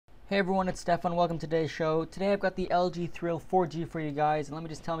Hey everyone, it's Stefan. Welcome to today's show. Today I've got the LG Thrill 4G for you guys, and let me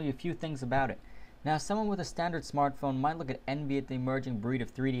just tell you a few things about it. Now, someone with a standard smartphone might look at envy at the emerging breed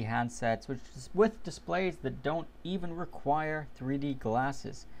of 3D handsets, which is with displays that don't even require 3D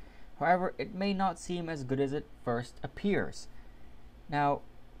glasses. However, it may not seem as good as it first appears. Now,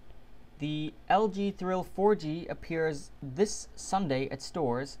 the LG Thrill 4G appears this Sunday at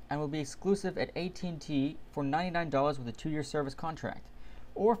stores and will be exclusive at AT&T for $99 with a 2-year service contract,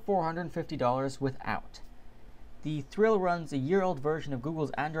 or $450 without. The Thrill runs a year-old version of Google's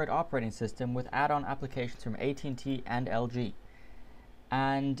Android operating system with add-on applications from AT&T and LG.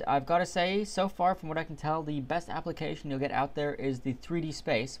 And I've got to say, so far from what I can tell, the best application you'll get out there is the 3D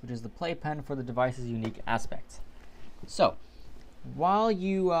Space, which is the playpen for the device's unique aspects. So, while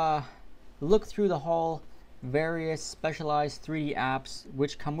you look through the whole various specialized 3D apps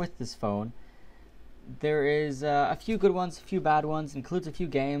which come with this phone, there is a few good ones, a few bad ones, includes a few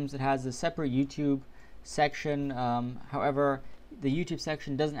games. It has a separate YouTube section. However, the YouTube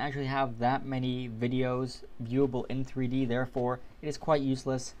section doesn't actually have that many videos viewable in 3D, therefore it is quite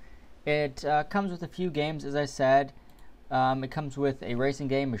useless. It comes with a few games, as I said. It comes with a racing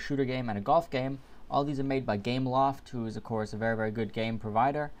game, a shooter game, and a golf game. All these are made by Gameloft, who is of course a very, very good game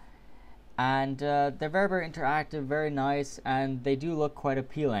provider. And they're very, very interactive, very nice, and they do look quite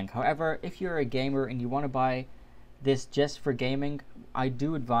appealing. However, if you're a gamer and you want to buy this just for gaming, I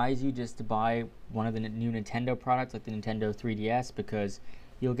do advise you just to buy one of the new Nintendo products, like the Nintendo 3DS, because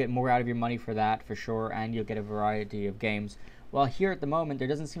you'll get more out of your money for that for sure, and you'll get a variety of games. While here at the moment, there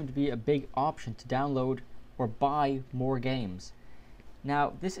doesn't seem to be a big option to download or buy more games.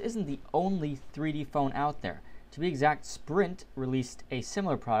 Now, this isn't the only 3D phone out there. To be exact, Sprint released a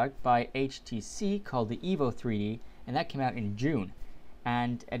similar product by HTC called the Evo 3D, and that came out in June.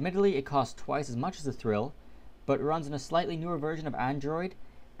 And admittedly, it costs twice as much as the Thrill, but it runs on a slightly newer version of Android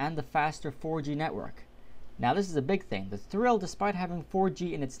and the faster 4G network. Now, this is a big thing. The Thrill, despite having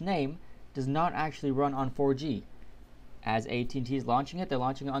 4G in its name, does not actually run on 4G. As AT&T is launching it, they're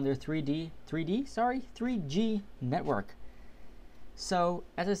launching it on their 3G network. So,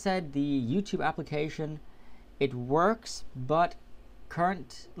 as I said, the YouTube application, it works, but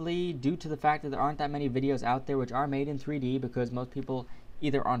currently, due to the fact that there aren't that many videos out there which are made in 3D, because most people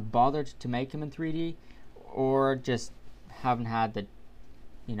either aren't bothered to make them in 3D or just haven't had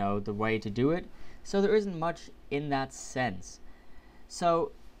the way to do it, so there isn't much in that sense.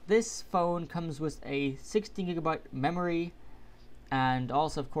 So this phone comes with a 16GB memory, and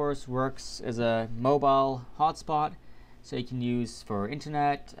also of course works as a mobile hotspot, so you can use for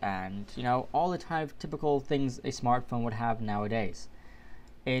internet and all the typical things a smartphone would have nowadays.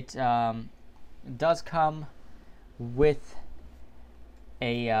 It does come with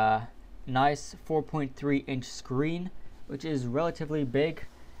a nice 4.3-inch screen, which is relatively big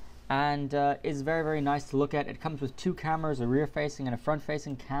and is very, very nice to look at. It comes with two cameras, a rear-facing and a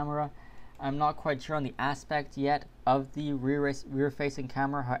front-facing camera. I'm not quite sure on the aspect yet of the rear-facing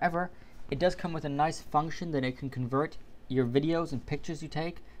camera. However, it does come with a nice function that it can convert your videos and pictures you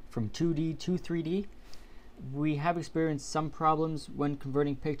take from 2D to 3D. We have experienced some problems when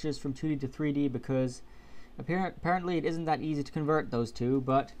converting pictures from 2D to 3D because apparently it isn't that easy to convert those two,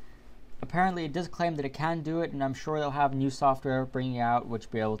 but apparently it does claim that it can do it, and I'm sure they'll have new software bringing out which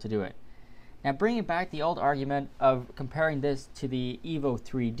will be able to do it. Now, bringing back the old argument of comparing this to the Evo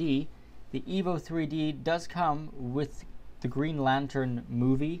 3D, the Evo 3D does come with the Green Lantern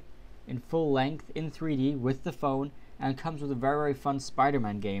movie in full length in 3D with the phone, and comes with a very, very fun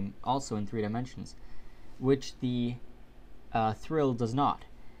Spider-Man game also in 3 dimensions, which the Thrill does not.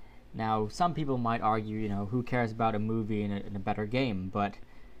 Now, some people might argue, who cares about a movie in a better game, but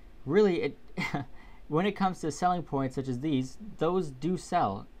really, when it comes to selling points such as these, those do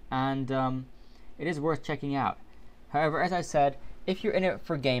sell, and it is worth checking out. However, as I said, if you're in it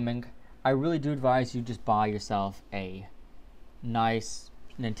for gaming, I really do advise you just buy yourself a nice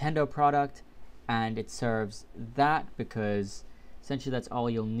Nintendo product, and it serves that, because essentially that's all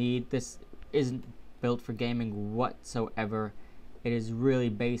you'll need. This isn't built for gaming whatsoever. It is really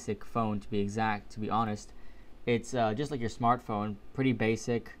basic phone, to be exact, to be honest. It's just like your smartphone, pretty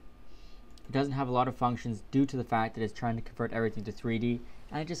basic. It doesn't have a lot of functions due to the fact that it's trying to convert everything to 3D,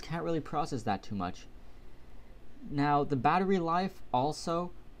 and it just can't really process that too much. Now, the battery life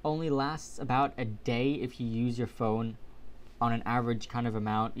also only lasts about a day if you use your phone on an average kind of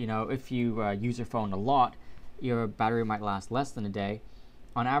amount. If you use your phone a lot, your battery might last less than a day.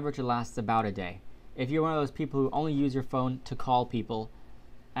 On average, it lasts about a day. If you're one of those people who only use your phone to call people,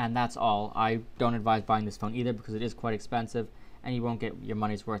 and that's all, I don't advise buying this phone either, because it is quite expensive and you won't get your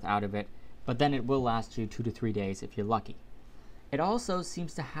money's worth out of it. But then it will last you 2 to 3 days if you're lucky. It also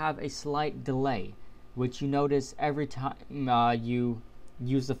seems to have a slight delay, which you notice every time you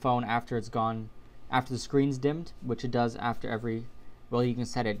use the phone after it's gone, after the screen's dimmed, which it does after every, well, you can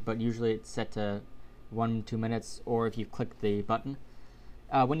set it, but usually it's set to 1-2 minutes, or if you click the button.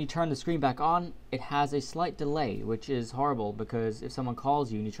 When you turn the screen back on, it has a slight delay, which is horrible because if someone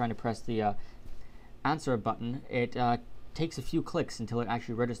calls you and you're trying to press the answer button, it takes a few clicks until it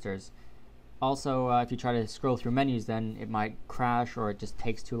actually registers. Also, if you try to scroll through menus, then it might crash or it just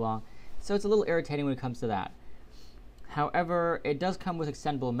takes too long. So it's a little irritating when it comes to that. However, it does come with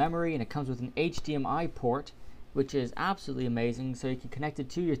extendable memory, and it comes with an HDMI port, which is absolutely amazing. So you can connect it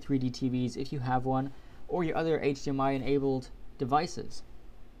to your 3D TVs if you have one, or your other HDMI-enabled devices.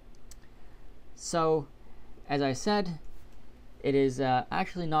 So, as I said, it is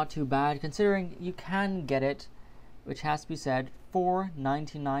actually not too bad, considering you can get it, which has to be said, for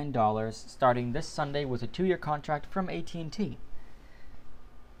 $99 starting this Sunday with a 2-year contract from AT&T.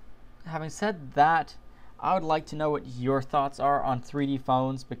 Having said that, I would like to know what your thoughts are on 3D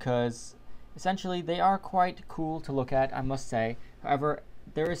phones, because essentially they are quite cool to look at, I must say. However,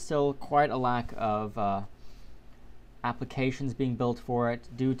 there is still quite a lack of applications being built for it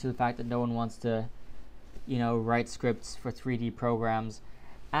due to the fact that no one wants to, write scripts for 3D programs.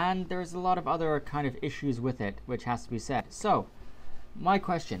 And there's a lot of other kind of issues with it, which has to be said. So, my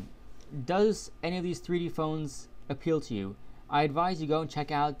question, does any of these 3D phones appeal to you? I advise you go and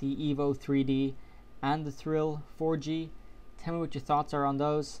check out the Evo 3D and the Thrill 4G. Tell me what your thoughts are on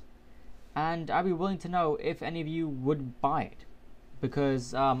those. And I'd be willing to know if any of you would buy it.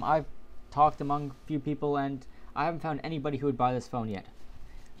 Because I've talked among a few people and I haven't found anybody who would buy this phone yet.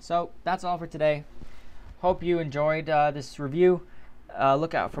 So, that's all for today. Hope you enjoyed this review.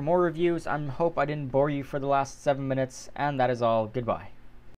 Look out for more reviews. I hope I didn't bore you for the last 7 minutes, and that is all. Goodbye.